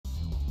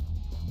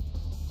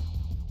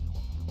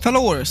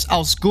Followers,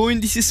 how's it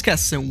going? This is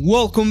Cass and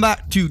welcome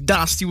back to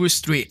Dynasty Wars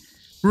 3.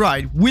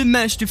 Right, we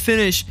managed to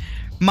finish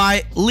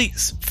my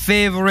least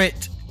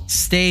favorite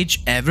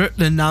stage ever,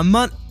 the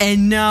Nanman,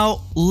 and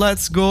now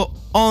let's go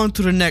on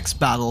to the next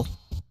battle.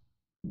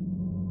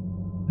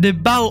 The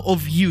Battle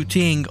of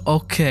Ting.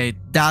 Okay,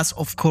 that's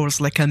of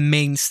course like a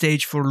main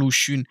stage for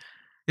Lucian.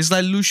 It's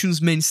like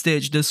Lucian's main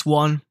stage, this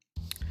one.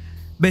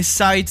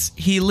 Besides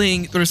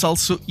healing, there's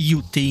also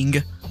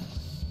Ting.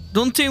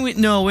 Don't think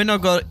we're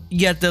not gonna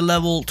get the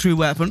level 3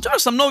 weapon.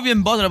 Just I'm not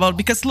even bothered about,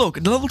 because look,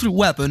 the level 3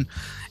 weapon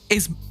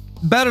is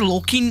better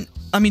looking.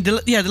 I mean,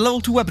 the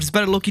level 2 weapon is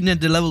better looking than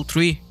the level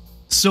 3.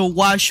 So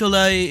why should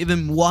I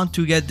even want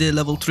to get the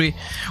level 3?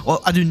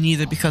 Well, I don't need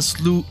it because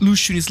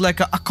Lucian is like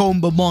a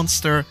combo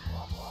monster.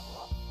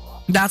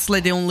 That's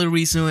like the only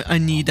reason I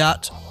need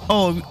that.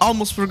 Oh, we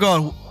almost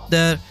forgot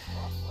that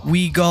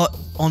we got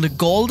on the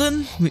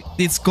golden.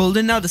 It's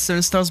golden now, the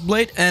 7 stars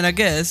blade, and I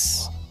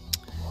guess,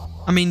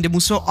 I mean, the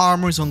Musou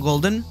armor is on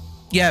golden.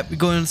 Yeah, we're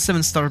going on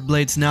 7-star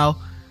blades now,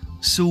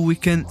 so we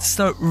can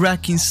start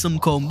racking some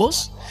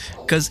combos.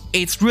 Cause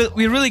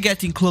we're really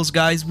getting close,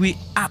 guys. We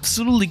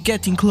absolutely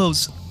getting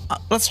close.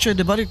 Let's check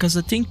the body, cause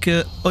I think,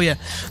 oh yeah,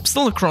 I'm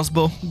still on the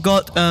crossbow.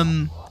 Got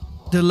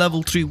the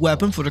level 3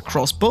 weapon for the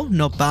crossbow.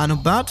 Not bad,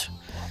 not bad,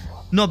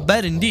 not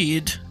bad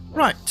indeed.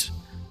 Right,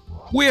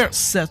 we're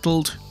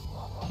settled.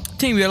 I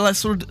think we are like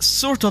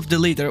sort of the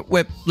leader.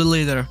 We're the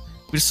leader.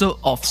 We're so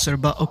officer,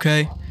 but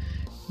okay.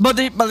 But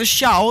the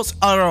shouts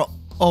are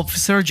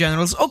officer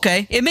generals.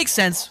 Okay, it makes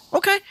sense.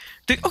 Okay,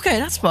 okay,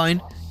 that's fine.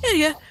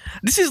 Yeah.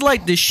 This is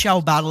like the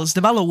Xiao battles,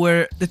 the battle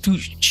where the 2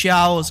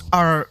 Xiaos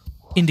are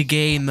in the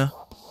game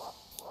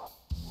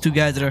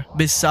together.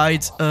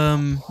 Besides,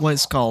 what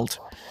is called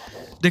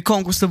the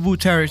conquest of Wu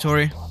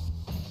territory.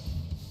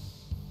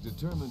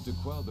 Determined to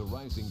quell the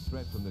rising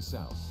threat from the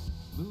south,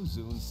 Lu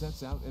Xun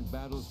sets out and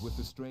battles with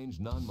the strange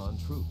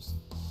Nanman troops.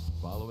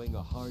 Following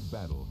a hard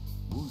battle,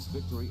 Wu's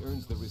victory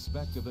earns the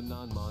respect of the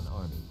Nanman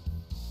army.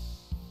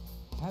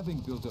 Having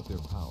built up their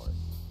power,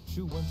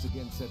 Shu once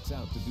again sets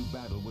out to do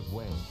battle with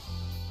Wei.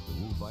 The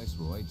Wu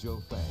viceroy,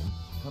 Zhou Fang,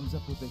 comes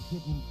up with a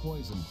hidden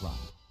poison plot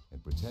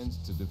and pretends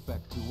to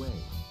defect to Wei.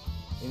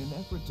 In an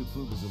effort to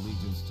prove his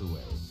allegiance to Wei,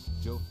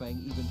 Zhou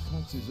Fang even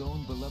cuts his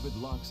own beloved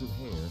locks of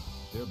hair,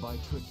 thereby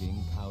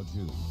tricking Cao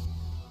Ju.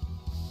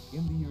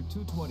 In the year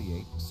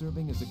 228,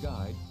 serving as a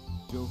guide,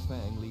 Zhou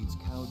Fang leads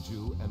Cao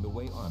Ju and the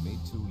Wei army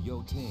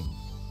to Ting.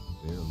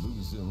 There, Lu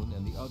Xun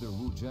and the other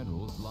Wu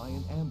generals lie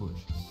in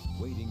ambush,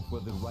 waiting for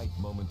the right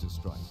moment to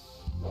strike.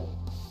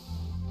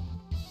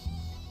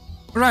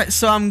 Right,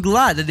 so I'm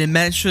glad that they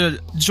mentioned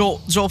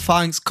Zhou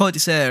Fang's cut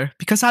his hair,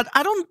 because I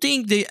don't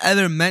think they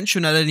ever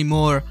mention that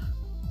anymore.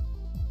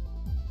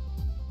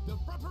 The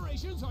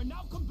preparations are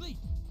now complete.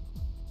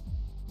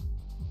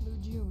 Lu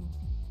Jun,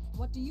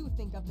 what do you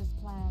think of this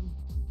plan?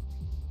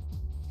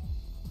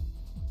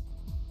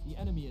 The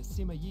enemy is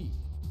Sima.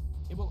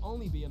 It will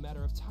only be a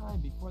matter of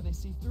time before they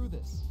see through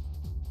this.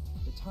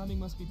 The timing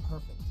must be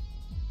perfect.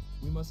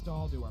 We must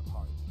all do our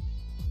part.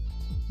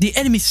 The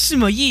enemy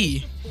Sima.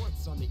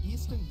 Forts on the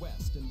east and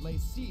west and lay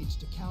siege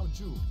to Cao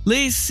Ju.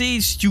 Lay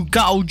siege to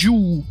Cao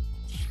Ju.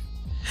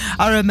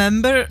 I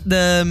remember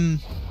the.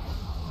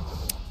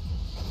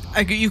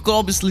 You could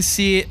obviously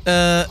see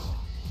the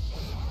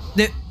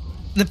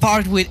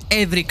part with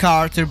every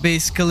character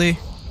basically.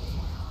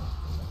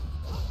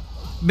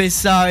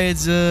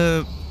 Besides,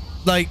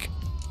 like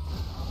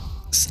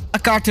a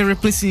character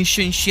replacing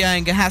Shen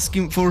Xiang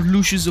asking for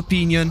Lucian's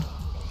opinion,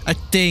 I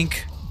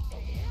think.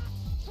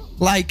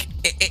 Like,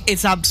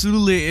 it's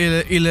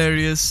absolutely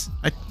hilarious.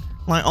 Like,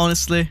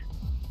 honestly.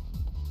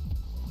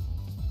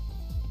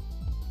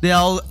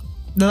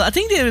 I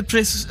think they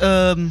replaced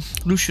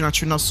Lucian,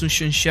 actually, not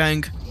Shen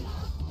Xiang.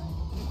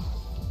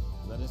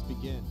 Let us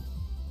begin.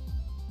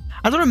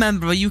 I don't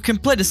remember, but you can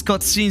play the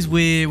cutscenes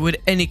with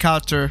any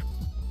character.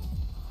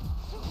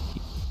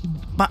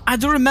 But I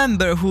don't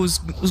remember who's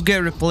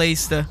getting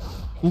replaced,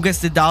 who gets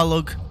the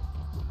dialogue.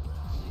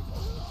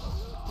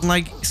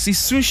 Like, see,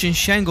 Shen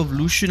Xiang of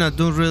Lucian, I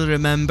don't really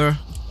remember.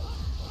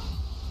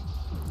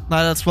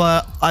 Like, that's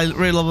what I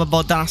really love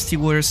about Dynasty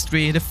Wars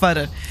 3, the fact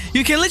that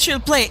you can literally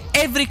play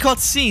every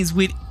cutscenes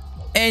with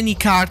any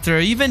character,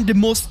 even the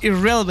most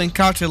irrelevant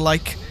character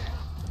like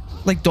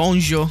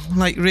Donjo.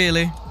 Like,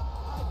 really.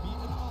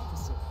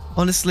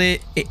 Honestly,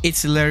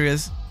 it's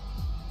hilarious.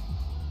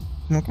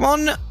 Come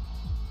on.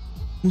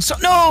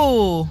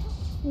 No!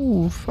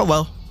 Ooh, oh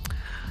well.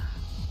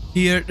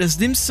 Here, there's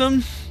dim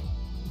sum.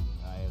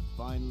 I have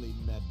finally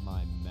met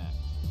my match.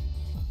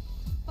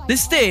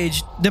 This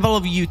stage, the Battle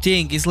of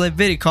Ting, is like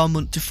very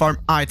common to farm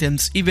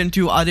items, even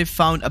though I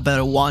found a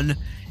better one.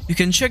 You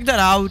can check that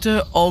out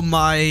on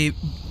my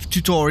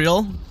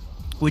tutorial,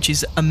 which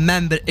is a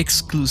member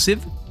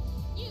exclusive.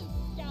 You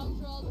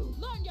scoundrel,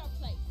 learn your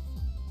place.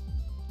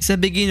 It's a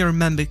beginner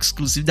member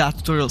exclusive, that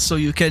tutorial, so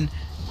you can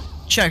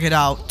check it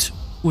out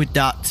with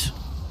that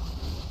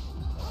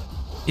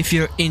if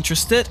you're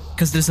interested,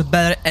 because there's a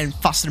better and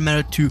faster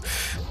method to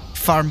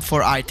farm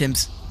for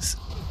items.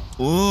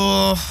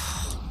 Oh,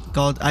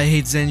 God, I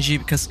hate Zenji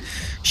because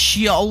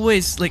she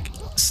always like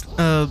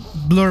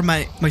blur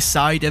my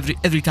side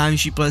every time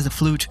she plays the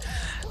flute.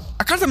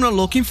 A card I'm not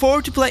looking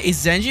forward to play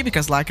is Zenji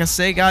because, like I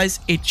say, guys,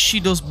 she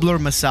does blur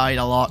my side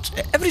a lot.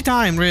 Every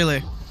time,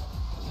 really.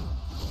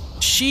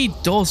 She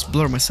does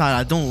blur my side.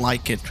 I don't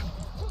like it.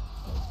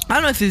 I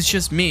don't know if it's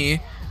just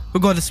me who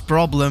got this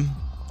problem.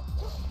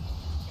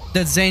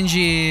 That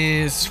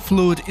Zenji's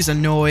flute is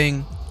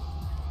annoying.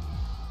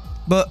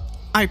 But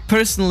I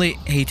personally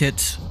hate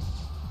it.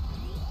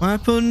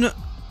 Weapon.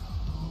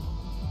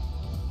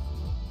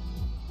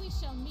 We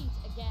shall meet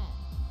again.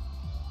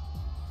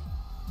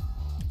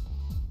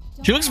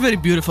 She looks very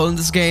beautiful in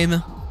this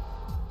game.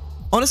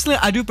 Honestly,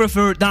 I do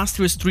prefer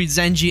Dynasty Wars 3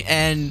 Zenji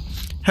and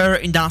her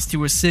in Dynasty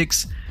Wars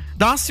 6.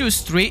 Dynasty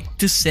Wars 3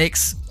 to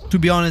 6, to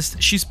be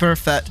honest, she's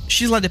perfect.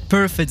 She's like the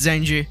perfect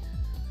Zenji.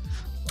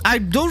 I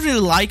don't really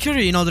like her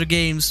in other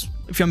games,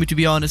 if you want me to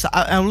be honest.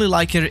 I only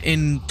like her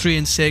in 3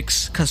 and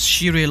 6 because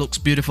she really looks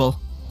beautiful.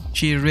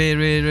 She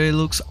really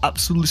looks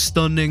absolutely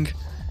stunning.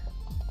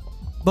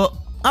 But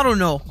I don't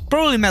know.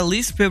 Probably my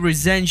least favorite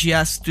Zenji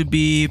has to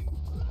be,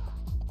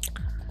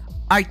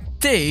 I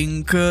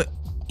think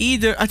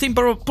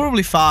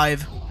probably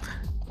 5.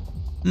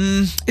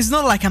 It's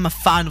not like I'm a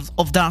fan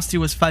of Dynasty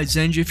Wars 5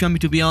 Zenji, if you want me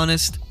to be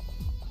honest.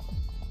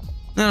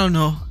 I don't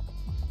know.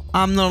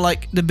 I'm not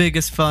like the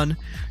biggest fan.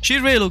 She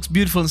really looks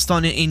beautiful and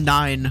stunning in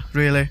 9,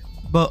 really.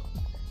 But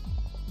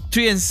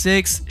 3 and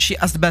 6, she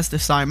has the best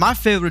design. My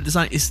favorite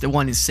design is the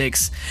one in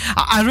 6.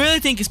 I really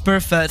think it's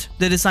perfect,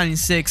 the design in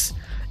 6.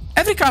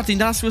 Every card in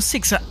Dynasty Wars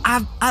 6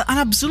 have an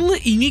absolutely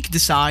unique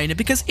design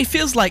because it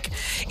feels like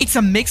it's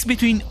a mix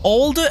between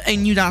old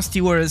and new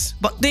Dynasty Wars.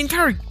 But the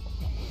entire...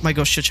 My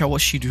gosh, Chacha,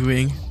 what's she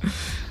doing?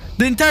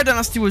 The entire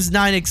Dynasty Wars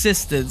 9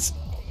 existence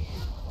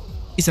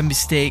is a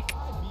mistake.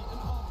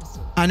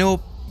 I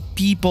know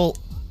people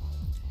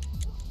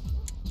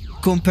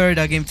compare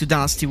that game to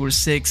Dynasty Wars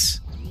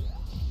 6.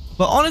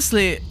 But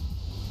honestly,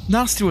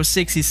 Dynasty Wars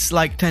 6 is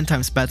like 10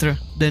 times better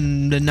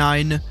than the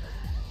 9.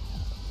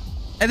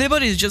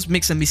 Everybody just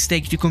makes a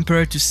mistake to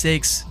compare it to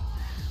 6.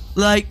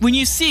 Like, when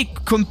you see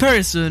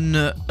comparison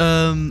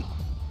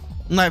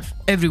like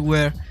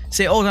everywhere,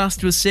 say, oh,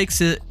 Dynasty Wars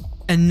 6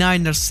 and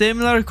 9 are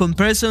similar,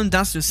 comparison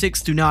Dynasty Wars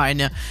 6 to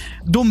 9.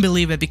 Don't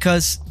believe it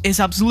because it's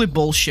absolutely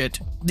bullshit.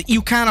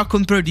 You cannot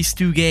compare these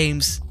two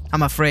games,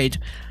 I'm afraid.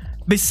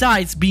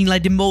 Besides being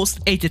like the most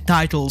hated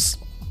titles.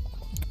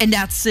 And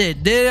that's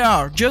it. They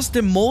are just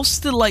the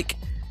most like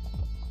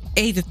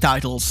hated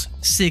titles,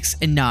 6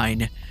 and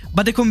 9.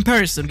 But the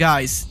comparison,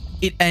 guys,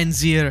 it ends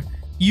here.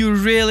 You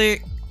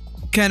really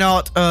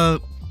cannot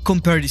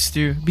compare these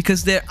two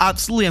because they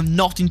absolutely have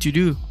nothing to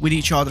do with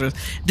each other.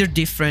 They're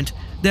different.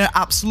 They're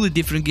absolutely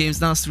different games,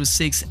 Dynasty Wars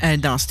 6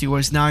 and Dynasty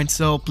Wars 9.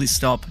 So please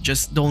stop.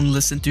 Just don't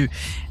listen to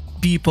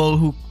people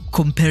who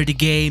compare the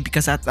game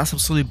because that's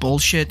absolutely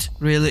bullshit.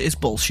 Really, it's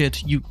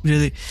bullshit. You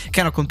really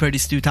cannot compare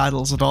these two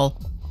titles at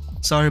all.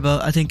 Sorry,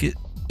 but I think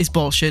it's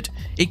bullshit.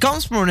 It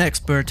comes from an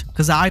expert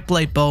because I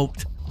played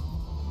both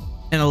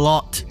and a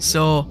lot,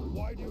 so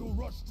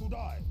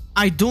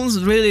I don't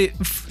really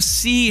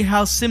see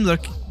how similar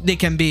they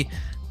can be.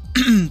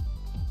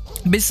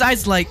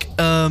 Besides, like,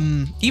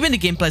 even the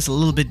gameplay is a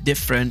little bit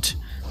different,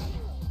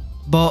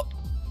 but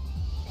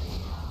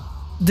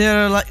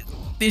they're like,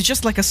 it's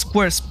just like a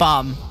square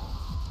spam.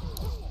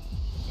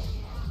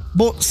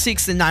 Both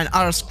 6 and 9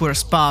 are a square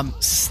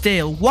spam.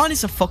 Still, one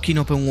is a fucking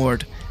open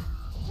world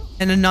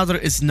and another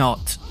is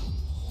not.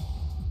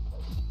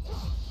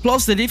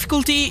 Plus, the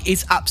difficulty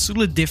is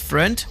absolutely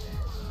different.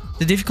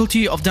 The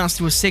difficulty of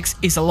Dynasty Wars 6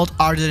 is a lot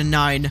harder than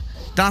 9.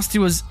 Dynasty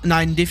Wars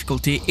 9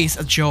 difficulty is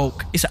a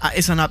joke.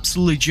 It's an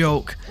absolute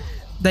joke.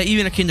 That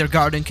even a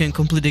kindergarten can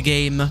complete the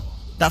game.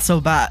 That's how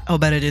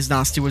bad it is,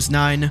 Dynasty Wars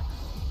 9.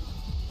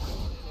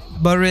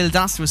 But really,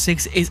 Dynasty Wars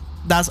 6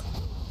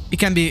 it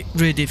can be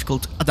really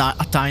difficult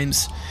at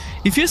times.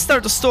 If you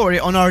start a story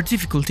on hard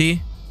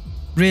difficulty,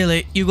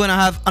 really, you're gonna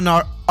have an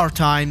hard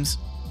times.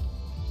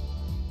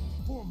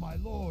 For my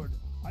lord,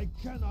 I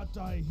cannot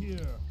die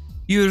here.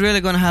 You're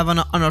really gonna have an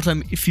hard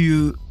time if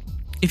you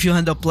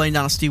end up playing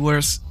Dynasty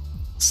Wars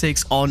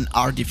 6 on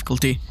hard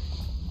difficulty.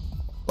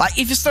 Like,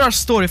 if you start a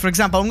story, for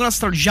example, I'm gonna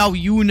start Zhao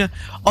Yun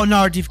on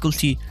hard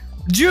difficulty.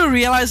 Do you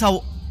realize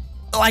how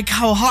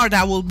hard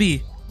that will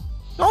be?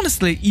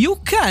 Honestly, you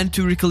can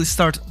theoretically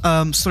start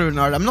story on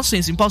hard. I'm not saying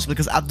it's impossible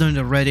because I've done it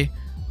already.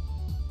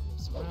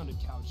 Surrounded,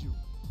 Kaiju.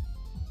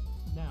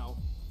 Now,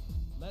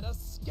 let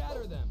us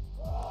scatter them.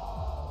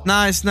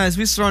 Nice,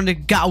 we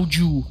surrounded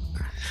Gaoju.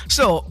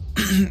 So,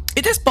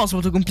 it is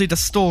possible to complete a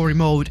story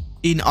mode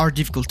in hard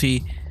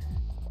difficulty,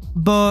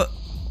 but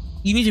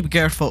you need to be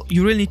careful.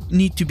 You really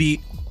need to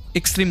be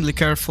extremely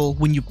careful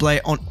when you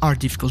play on hard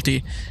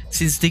difficulty,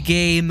 since the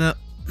game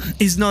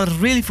is not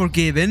really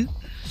forgiving.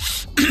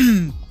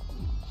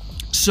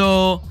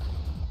 So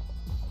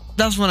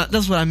that's what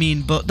I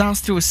mean. But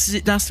Dynasty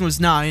Wars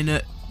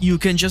 9, you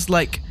can just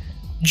like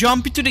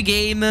jump into the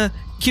game,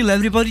 kill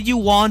everybody you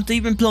want,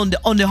 even play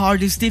on the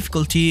hardest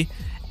difficulty,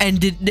 and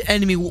the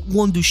enemy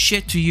won't do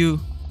shit to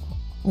you.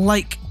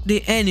 Like,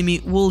 the enemy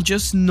will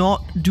just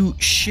not do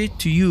shit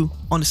to you,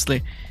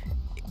 honestly.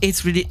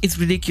 It's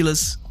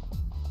ridiculous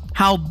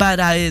how bad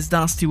that is,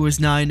 Dynasty Wars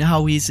 9,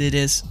 how easy it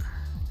is.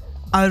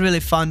 I really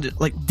found it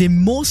like the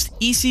most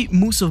easy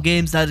Musou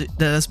games that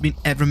has been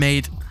ever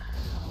made.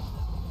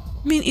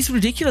 I mean, it's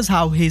ridiculous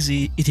how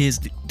easy it is,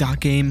 that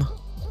game.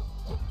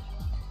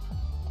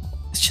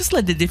 It's just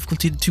like the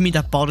difficulty to me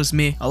that bothers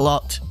me a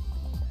lot.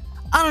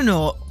 I don't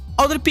know,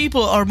 other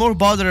people are more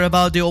bothered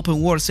about the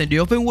open world, and the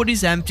open world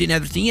is empty and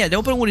everything. Yeah, the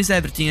open world is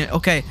everything,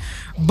 okay.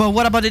 But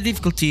what about the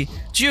difficulty?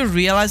 Do you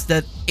realize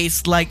that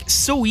it's like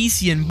so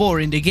easy and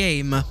boring, the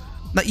game,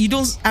 that you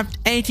don't have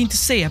anything to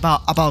say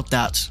about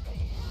that?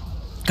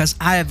 Because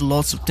I have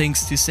lots of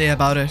things to say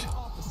about it.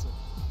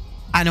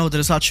 I know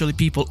there's actually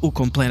people who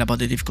complain about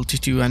the difficulty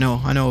too, I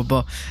know,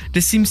 but they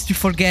seems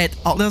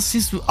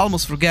to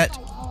almost forget.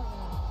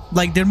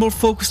 Like, they're more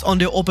focused on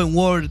the open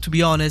world, to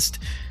be honest.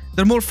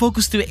 They're more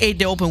focused to hate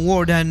the open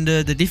world than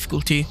the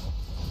difficulty.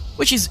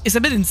 Which is a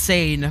bit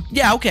insane.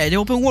 Yeah, okay, the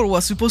open world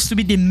was supposed to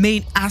be the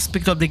main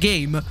aspect of the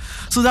game.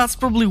 So that's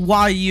probably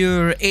why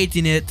you're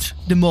hating it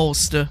the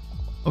most.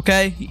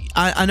 Okay?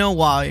 I know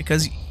why,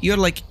 because you're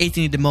like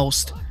hating it the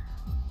most.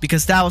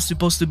 Because that was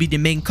supposed to be the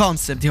main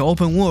concept, the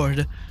open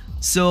world.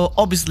 So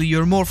obviously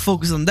you're more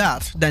focused on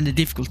that than the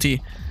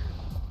difficulty.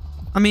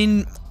 I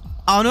mean,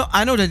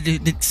 I know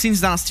that since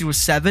Dynasty Wars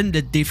 7,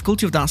 the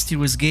difficulty of Dynasty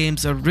Wars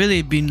games have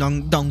really been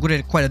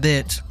downgraded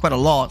quite a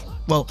lot.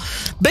 Well,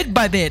 bit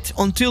by bit,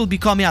 until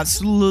becoming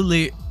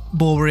absolutely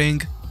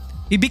boring.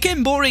 It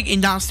became boring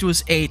in Dynasty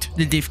Wars 8,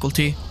 the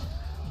difficulty.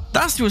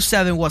 Dynasty Wars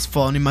 7 was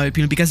fun in my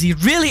opinion, because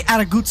it really had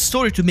a good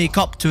story to make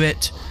up to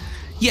it.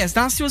 Yes,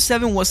 Dynasty Wars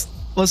 7 was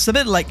a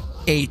bit like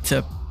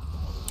 8.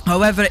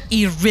 However,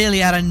 he really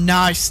had a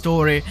nice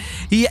story.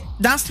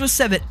 Dynasty Wars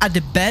 7 had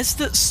the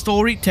best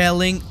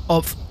storytelling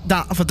of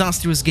a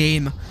Dynasty Wars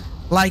game.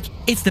 Like,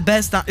 it's the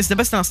best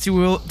Dynasty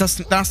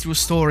Wars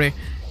story.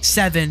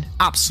 7,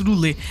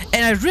 absolutely.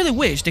 And I really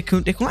wish they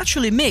could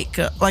actually make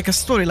like a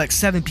story like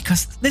 7,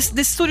 because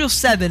this story of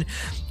 7,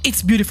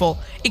 it's beautiful.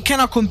 It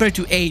cannot compare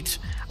to 8.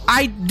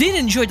 I did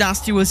enjoy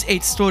Dynasty Wars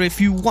 8 story, if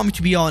you want me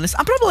to be honest.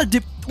 I'm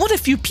probably one of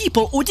the few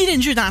people who did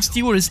enjoy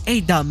Dynasty Wars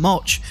 8 that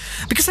much,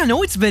 because I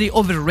know it's very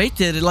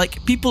overrated.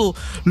 Like, people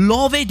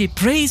love it, they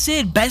praise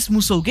it, best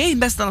Musou game,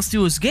 best Dynasty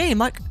Wars game.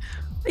 Like,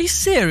 are you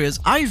serious?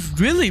 I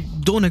really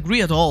don't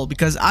agree at all,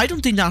 because I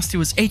don't think Dynasty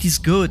Wars 8 is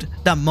good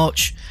that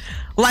much.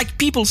 Like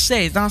people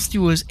say, Dynasty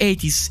Wars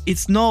 8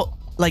 it's not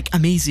like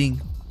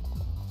amazing.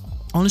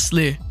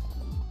 Honestly,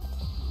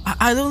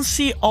 I don't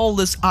see all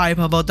this hype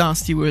about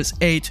Dynasty Wars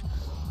 8.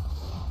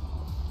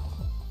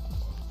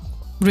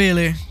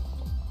 Really,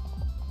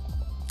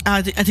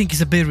 I think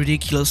it's a bit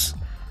ridiculous.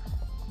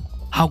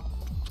 How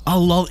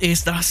low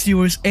is Dynasty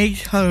Wars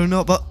 8? I don't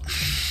know, but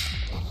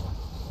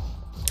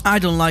I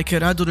don't like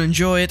it. I don't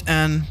enjoy it,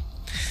 and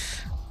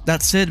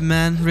that's it,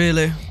 man.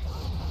 Really,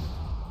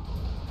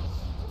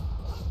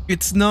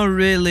 it's not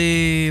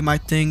really my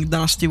thing,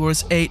 Dynasty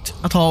Wars 8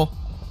 at all.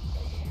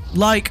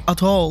 Like,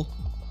 at all.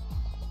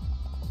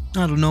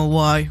 I don't know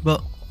why,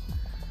 but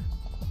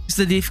it's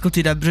the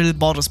difficulty that really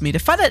bothers me. The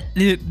fact that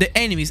the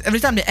enemies, every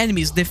time the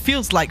enemies, they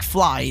feel like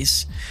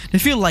flies. They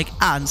feel like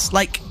ants,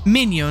 like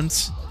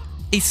minions.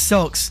 It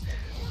sucks.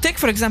 Take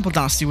for example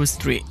Dynasty Wars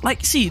 3.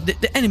 Like, see,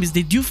 the enemies,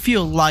 they do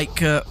feel like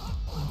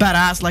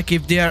badass, like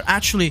if they are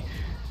actually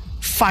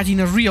fighting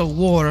a real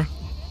war.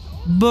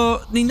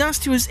 But in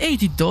Dynasty Wars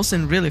 8, it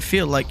doesn't really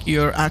feel like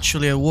you're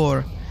actually at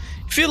war.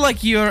 You feel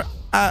like you're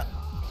out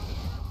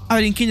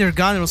in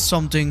kindergarten or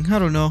something. I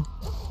don't know.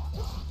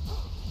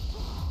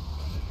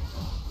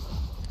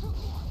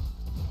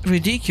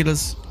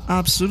 Ridiculous.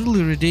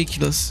 Absolutely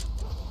ridiculous.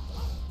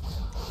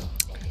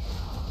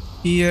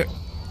 Here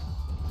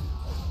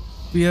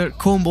we are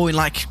comboing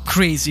like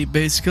crazy,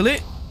 basically.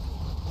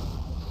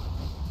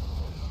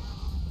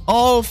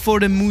 All for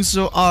the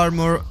Musou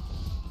armor.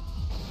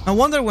 I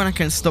wonder when I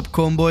can stop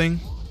comboing.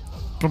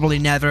 Probably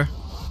never.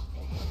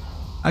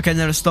 I can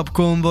never stop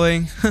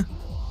comboing.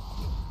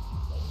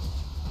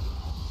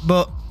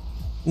 But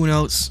who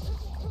knows?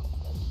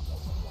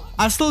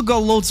 I still got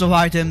loads of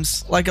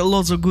items, like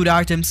loads of good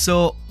items,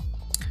 so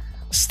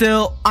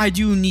still I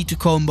do need to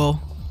combo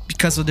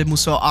because of the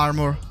Musou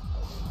armor.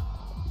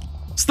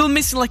 Still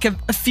missing like a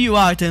few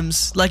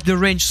items, like the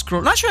range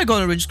scroll. Not sure I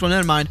got a range scroll,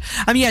 never mind.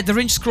 I mean, yeah, the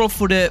range scroll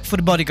for the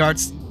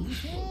bodyguards.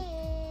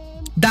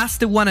 That's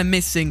the one I'm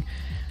missing.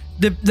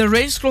 The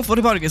range scroll for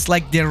the bodyguards is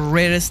like the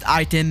rarest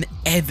item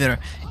ever.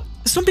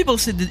 Some people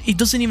say that it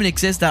doesn't even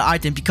exist, that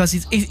item, because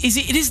it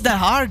is that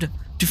hard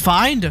to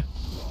find.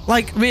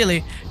 Like,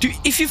 really,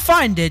 if you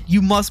find it,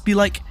 you must be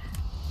like,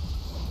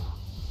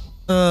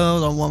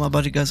 hold on, what my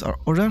bodyguards are,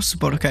 or they're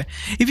support. Okay,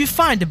 if you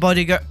find the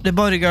bodyguard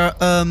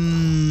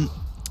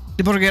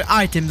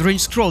item, the range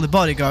scroll, the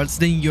bodyguards,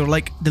 then you're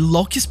like the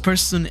luckiest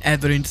person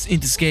ever in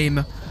this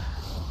game.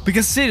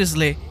 Because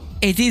seriously,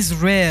 it is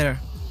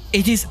rare.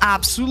 It is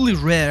absolutely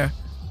rare.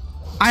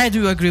 I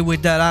do agree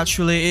with that.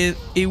 Actually,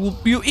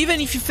 even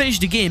if you finish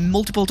the game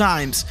multiple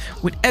times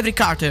with every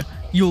character,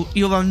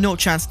 you'll have no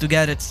chance to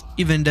get it.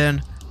 Even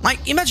then.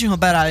 Like, imagine how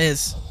bad that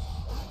is.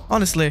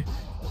 Honestly.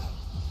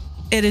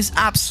 It is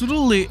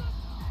absolutely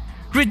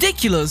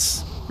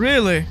ridiculous.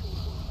 Really.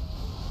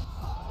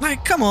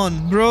 Like, come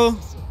on, bro.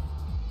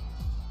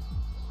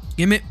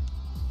 Give me...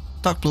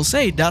 Talk plus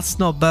 8, that's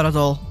not bad at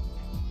all.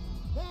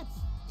 That's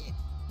it.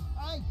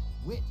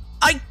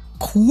 I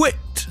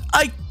quit.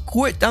 I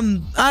quit. I quit.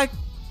 I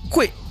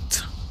quit.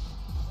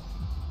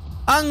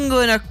 I'm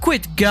gonna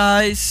quit,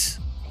 guys.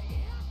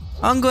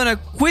 I'm gonna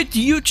quit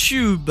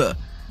YouTube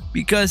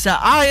because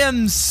I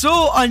am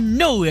so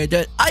annoyed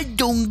that I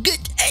don't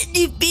get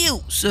any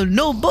views, so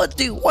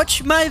nobody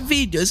watch my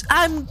videos.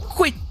 I'm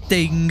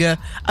quitting.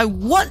 I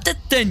want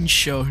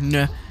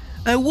attention.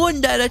 I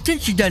want that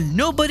attention that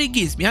nobody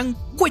gives me. I'm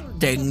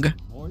quitting.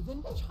 More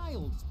than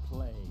child's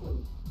play.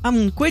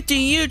 I'm quitting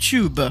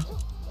YouTube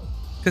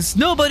because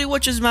nobody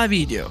watches my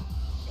video.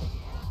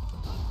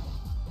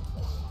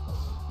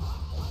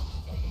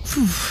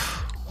 Phew.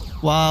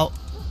 Wow.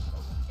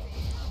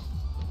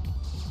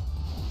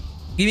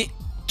 Give me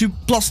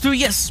 +2.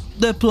 Yes,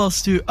 the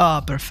 +2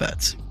 are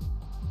perfect.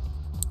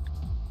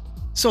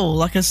 So,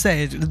 like I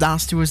said, the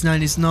Dynasty Wars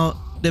 9 is not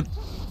the.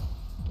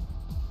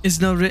 It's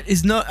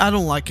not. I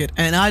don't like it,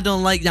 and I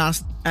don't like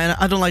that. And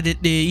I don't like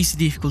the easy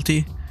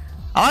difficulty.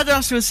 I like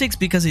Dynasty Wars 6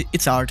 because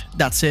it's hard.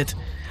 That's it.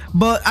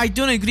 But I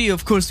don't agree,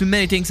 of course, with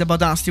many things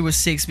about Dynasty Wars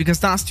 6 because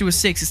Dynasty Wars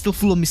 6 is still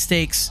full of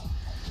mistakes.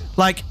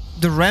 Like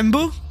the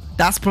Rambo,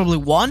 that's probably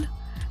one.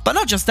 But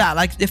not just that.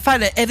 Like the fact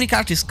that every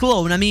character is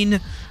clone. I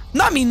mean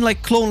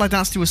like clone like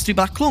Dynasty Wars 3,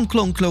 but clone.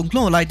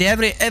 Like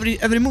every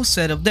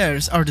moveset of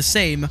theirs are the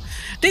same.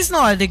 It's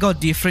not like they got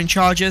different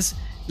charges.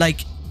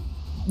 Like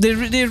they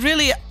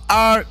really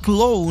are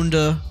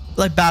cloned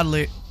like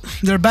badly.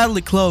 They're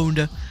badly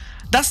cloned.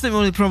 That's the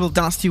only problem with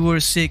Dynasty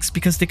Wars 6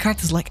 because the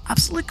characters like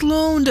absolutely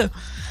cloned.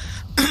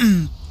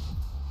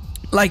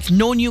 Like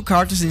no new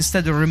characters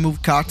instead of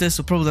removed characters,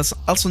 so probably that's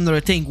also another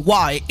thing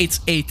why it's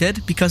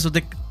hated because of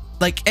the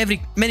like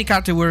many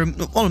characters were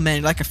all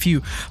many like a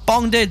few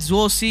Pongde,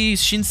 Zuosi,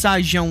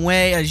 Shinsai, Zhang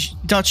Wei,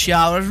 Dutch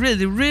Yao.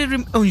 Really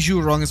on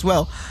Zhu wrong as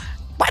well.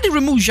 Why did they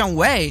remove Zhang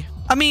Wei?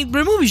 I mean,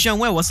 removing Zhang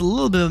Wei was a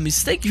little bit of a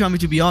mistake if you want me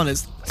to be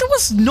honest. There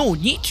was no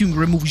need to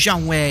remove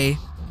Zhang Wei.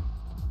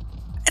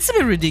 It's a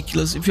bit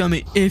ridiculous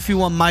if you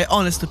want my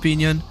honest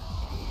opinion.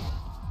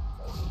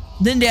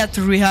 Then they had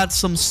to re-add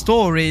some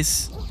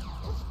stories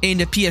in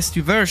the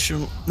PS2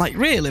 version. Like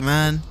really,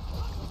 man.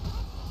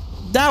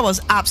 That was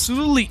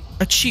absolutely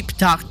a cheap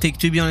tactic,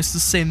 to be honest, to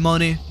save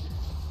money.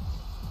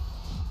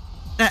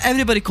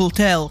 Everybody could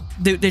tell.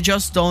 They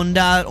just done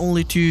that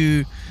only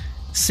to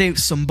save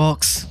some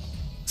bucks.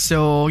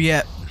 So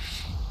yeah.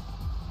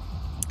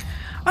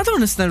 I don't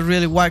understand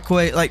really why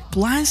Koei like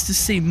plans to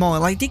save more.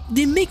 Like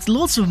they make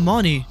lots of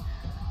money.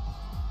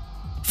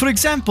 For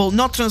example,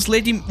 not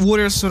translating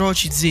Warrior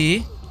Sorochi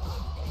Z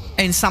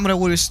and Samurai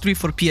Warriors 3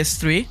 for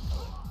PS3.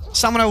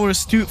 Samurai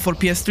Warriors 2 for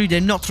PS3,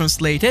 they're not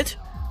translated.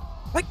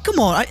 Like, come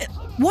on,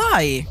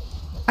 why?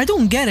 I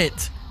don't get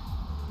it.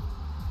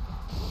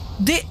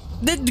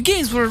 The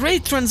games were already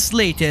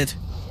translated.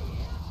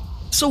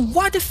 So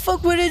what the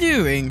fuck were they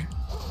doing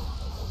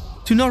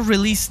to not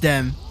release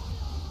them?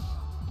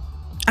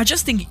 I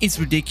just think it's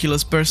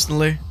ridiculous,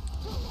 personally.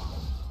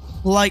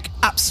 Like,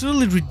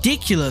 absolutely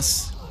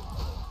ridiculous.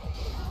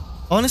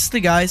 Honestly,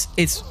 guys,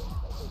 it's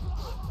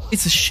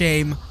a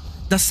shame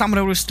that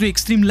Samurai Warriors 3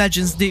 Extreme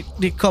Legends they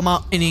come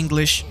out in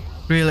English.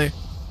 Really.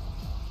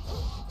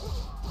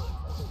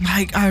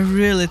 Like, I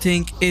really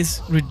think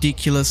it's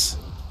ridiculous.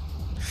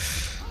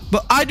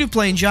 But I do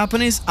play in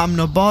Japanese, I'm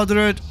not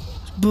bothered.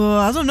 But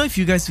I don't know if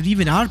you guys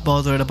even are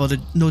bothered about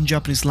the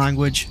non-Japanese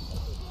language.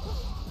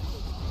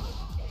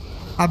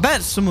 I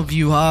bet some of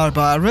you are,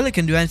 but I really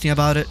can't do anything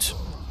about it.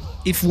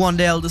 If one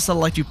day I'll decide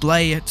like to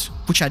play it,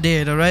 which I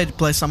did already,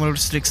 play Samurai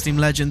Warriors 3 Extreme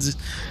Legends.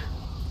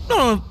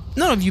 None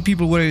of you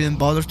people were even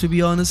bothered, to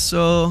be honest,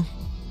 so...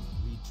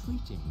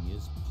 Retreating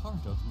is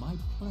part of my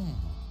plan.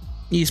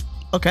 Yes,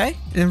 okay,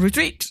 then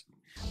retreat.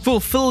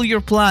 Fulfill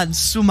your plan,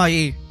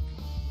 Sumae.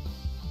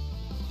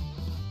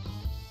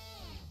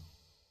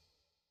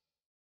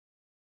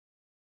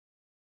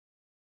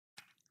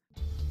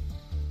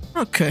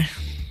 Okay.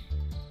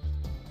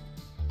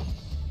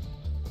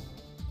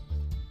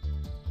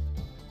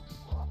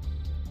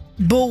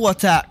 Bow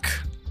attack.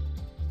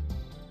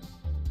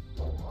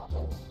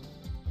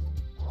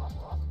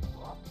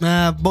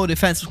 Bow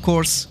defense, of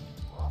course.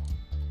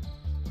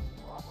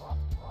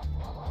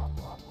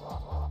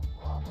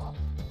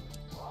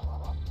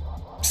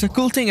 It's a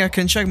cool thing I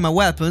can check my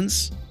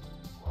weapons.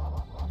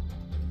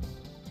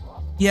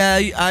 Yeah,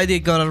 I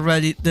did got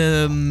already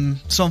the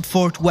some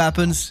fourth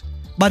weapons,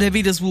 but the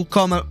videos will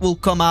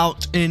come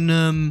out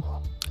in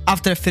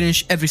after I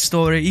finish every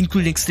story,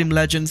 including Extreme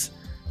Legends.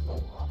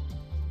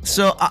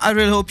 So I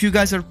really hope you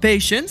guys are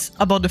patient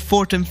about the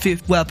 4th and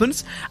 5th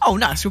weapons. Oh,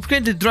 nice! We've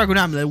created Dragon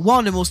Amulet,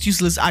 one of the most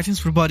useless items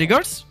for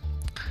bodyguards.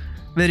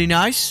 Very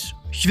nice,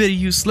 very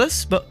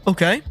useless, but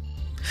okay.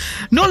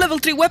 No level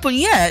 3 weapon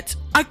yet.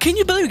 Can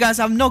you believe, guys?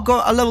 I've not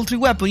got a level 3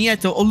 weapon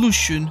yet, or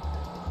Lucian.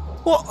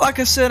 Well, like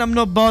I said, I'm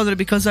not bothered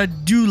because I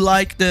do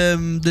like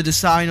the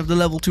design of the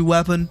level 2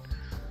 weapon.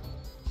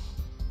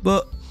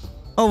 But,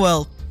 oh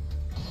well.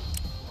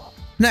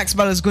 Next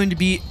battle is going to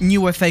be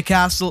New FA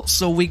Castle,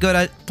 so we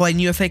gotta play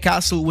New FA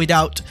Castle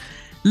without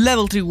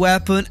level 3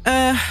 weapon.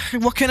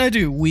 What can I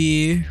do?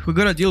 We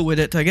gotta deal with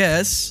it, I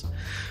guess.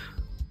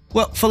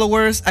 Well,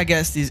 followers, I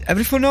guess this is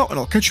everything for now, and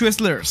I'll catch you guys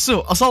later.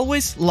 So, as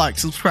always, like,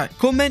 subscribe,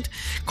 comment,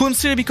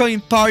 consider becoming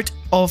part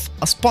of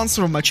a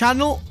sponsor of my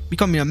channel,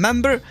 becoming a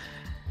member,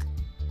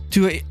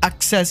 to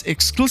access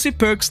exclusive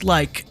perks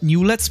like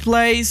new Let's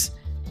Plays,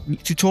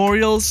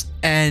 tutorials,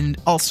 and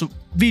also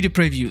video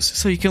previews,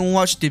 so you can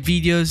watch the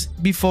videos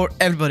before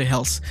everybody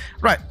else.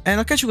 Right, and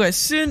I'll catch you guys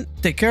soon,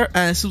 take care,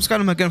 and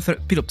subscribe to my channel for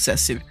Pit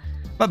Obsessive.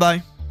 Bye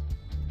bye.